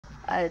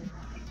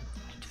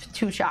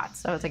2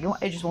 shots. So I was like,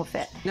 it just won't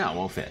fit. No, it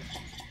won't fit.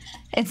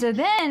 And so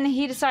then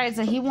he decides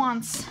that he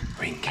wants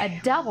a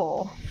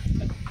double.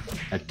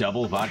 A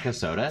double vodka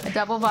soda? A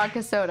double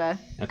vodka soda.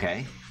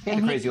 Okay. He's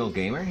a crazy old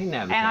gamer. He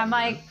never. And I'm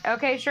like,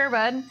 okay, sure,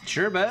 bud.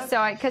 Sure, bud.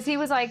 So, because he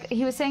was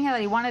saying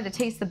that he wanted to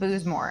taste the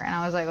booze more, and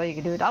I was like, well, you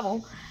could do a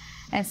double.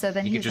 And so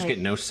then you could just get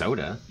no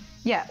soda.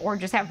 Yeah, or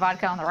just have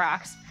vodka on the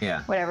rocks.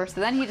 Yeah. Whatever.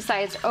 So then he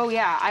decides, oh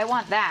yeah, I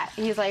want that.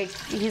 He's like,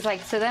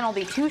 so then it'll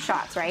be 2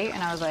 shots, right?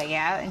 And I was like,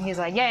 yeah. And he's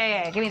like,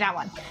 yeah, give me that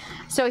one.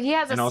 So he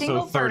has a single. And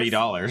also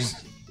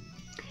 $30.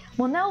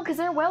 Well, no, because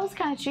their well's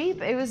kind of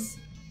cheap. It was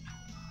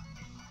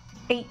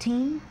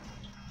 $18.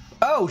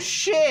 Oh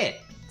shit!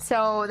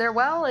 So their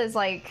well is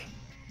like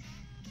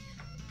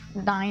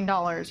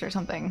 $9 or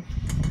something.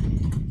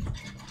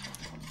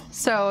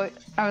 So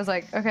I was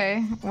like,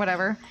 okay,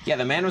 whatever. Yeah,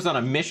 the man was on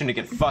a mission to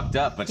get fucked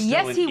up, but still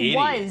yes, an he idiot.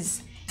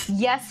 was.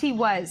 Yes, he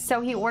was.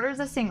 So he orders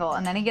a single,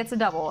 and then he gets a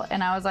double,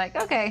 and I was like,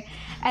 okay.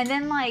 And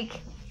then, like,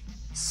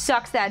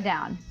 sucks that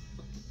down.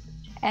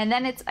 And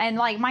then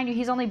like, mind you,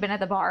 he's only been at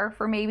the bar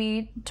for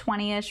maybe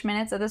 20-ish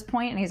minutes at this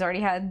point, and he's already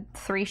had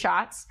 3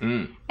 shots.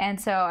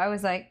 And so I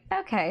was like,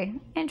 okay,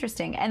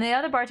 interesting. And the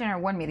other bartender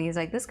warned me. He's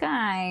like, this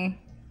guy,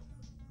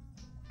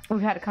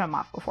 we've had to cut him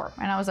off before.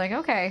 And I was like,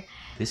 okay.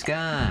 This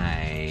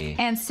guy.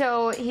 And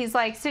so he's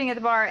like sitting at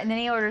the bar, and then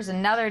he orders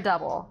another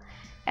double.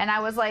 And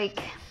I was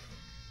like,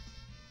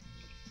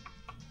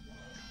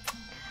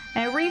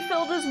 and I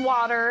refilled his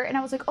water, and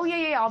I was like, oh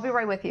yeah, I'll be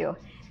right with you.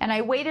 And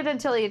I waited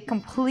until he had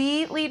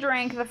completely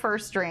drank the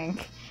first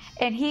drink.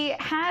 And he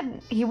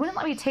wouldn't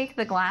let me take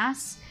the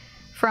glass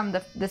from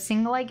the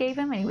single I gave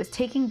him, and he was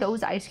taking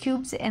those ice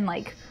cubes and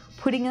like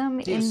putting them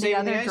in the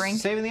other drink.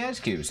 Saving the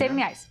ice cubes. Saving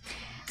the ice.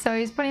 So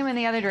he's putting them in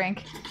the other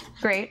drink.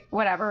 Great,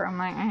 whatever. I'm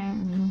like,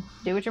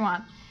 do what you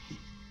want.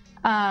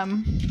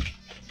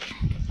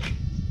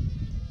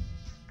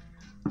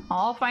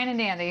 All fine and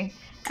dandy.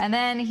 And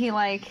then he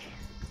like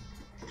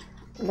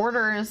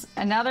orders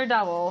another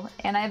double,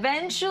 and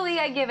eventually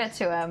I give it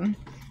to him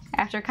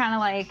after kind of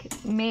like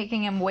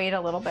making him wait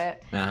a little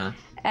bit.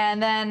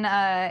 And then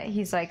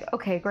he's like,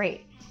 okay,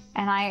 great.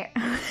 And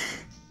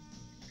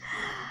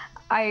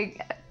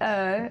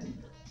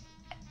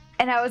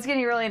and I was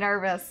getting really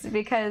nervous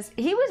because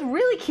he was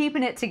really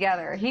keeping it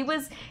together. He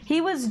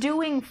was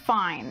doing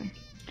fine,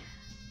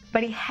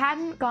 but he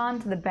hadn't gone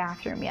to the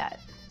bathroom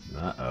yet.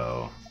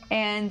 Uh-oh.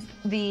 And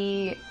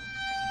the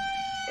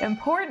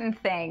important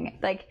thing,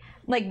 like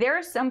there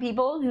are some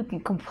people who can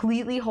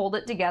completely hold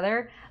it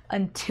together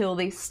until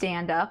they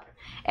stand up.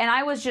 And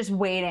I was just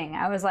waiting.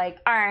 I was like,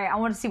 all right, I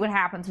want to see what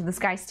happens when this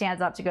guy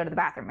stands up to go to the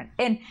bathroom.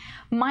 And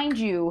mind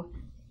you,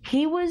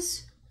 he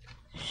was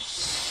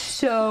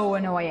so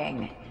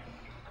annoying.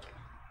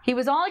 He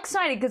was all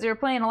excited because they were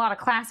playing a lot of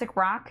classic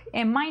rock.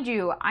 And mind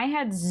you, I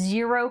had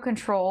 0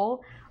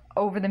 control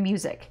over the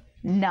music.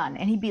 None.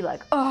 And he'd be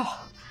like,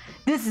 oh,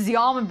 this is the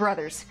Allman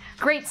Brothers.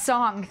 Great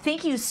song.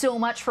 Thank you so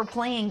much for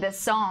playing this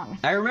song.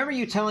 I remember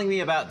you telling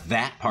me about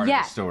that part of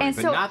the story, and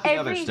but so not the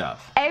other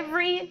stuff.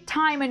 Every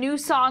time a new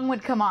song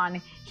would come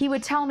on, he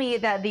would tell me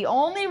that the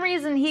only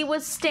reason he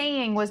was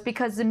staying was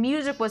because the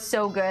music was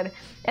so good.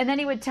 And then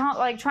he would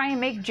try and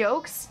make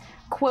jokes,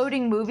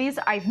 quoting movies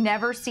I've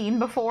never seen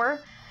before.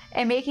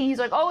 And he's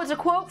like, oh, it's a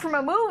quote from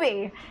a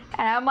movie.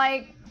 And I'm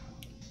like,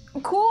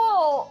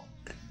 cool.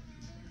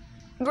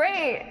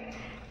 Great.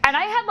 And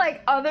I had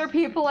like other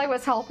people I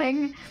was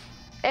helping,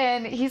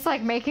 and he's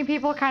like making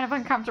people kind of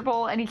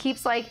uncomfortable, and he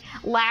keeps like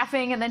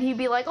laughing, and then he'd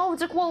be like, oh,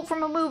 it's a quote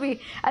from a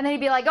movie. And then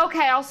he'd be like,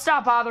 okay, I'll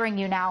stop bothering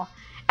you now.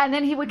 And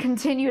then he would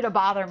continue to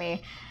bother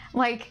me.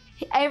 Like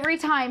every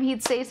time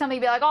he'd say something,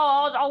 he'd be like,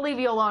 oh, I'll leave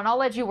you alone. I'll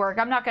let you work.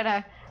 I'm not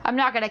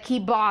gonna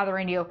keep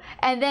bothering you.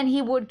 And then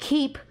he would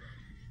keep,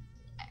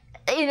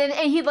 and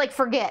he'd like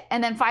forget,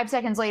 and then 5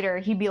 seconds later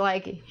he'd be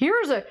like,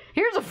 here's a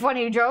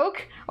funny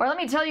joke, or let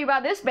me tell you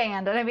about this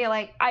band. And I'd be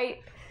like,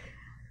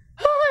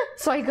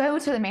 so I go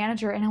to the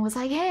manager and I was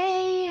like,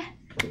 hey,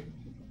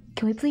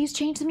 can we please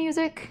change the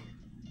music?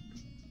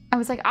 I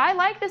was like, I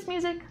like this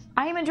music,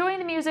 I am enjoying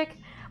the music,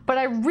 but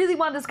I really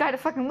want this guy to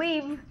fucking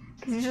leave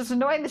because he's just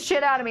annoying the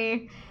shit out of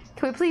me.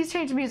 Can we please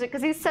change the music?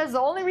 Because he says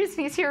the only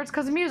reason he's here is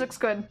because the music's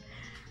good,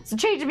 so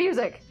change the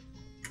music.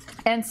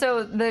 And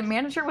so the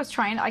manager was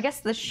trying, I guess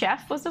the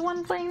chef was the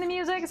one playing the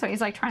music, so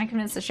he's like trying to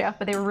convince the chef,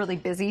 but they were really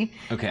busy.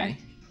 Okay.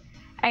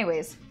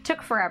 Anyways,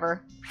 took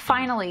forever.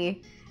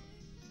 Finally,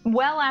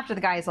 well after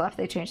the guys left,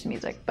 they changed the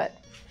music,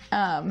 but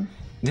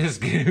this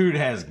dude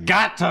has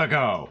got to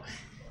go.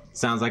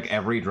 Sounds like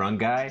every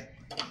drunk guy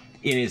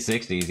in his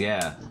 60s,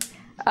 yeah.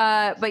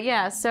 But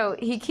yeah, so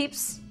he's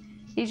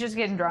just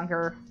getting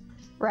drunker,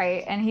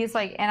 right? And he's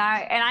like, and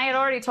I had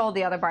already told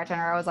the other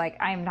bartender, I was like,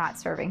 I'm not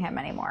serving him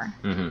anymore.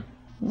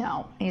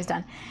 No, he's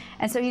done.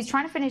 And so he's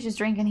trying to finish his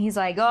drink, and he's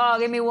like, oh,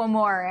 give me one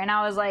more. And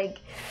I was like,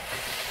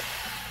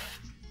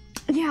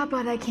 yeah,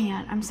 but I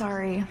can't. I'm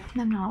sorry.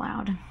 I'm not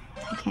allowed.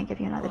 I can't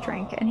give you another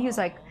drink. And he was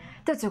like,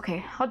 that's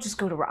okay. I'll just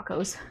go to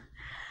Rocco's.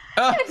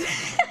 Oh.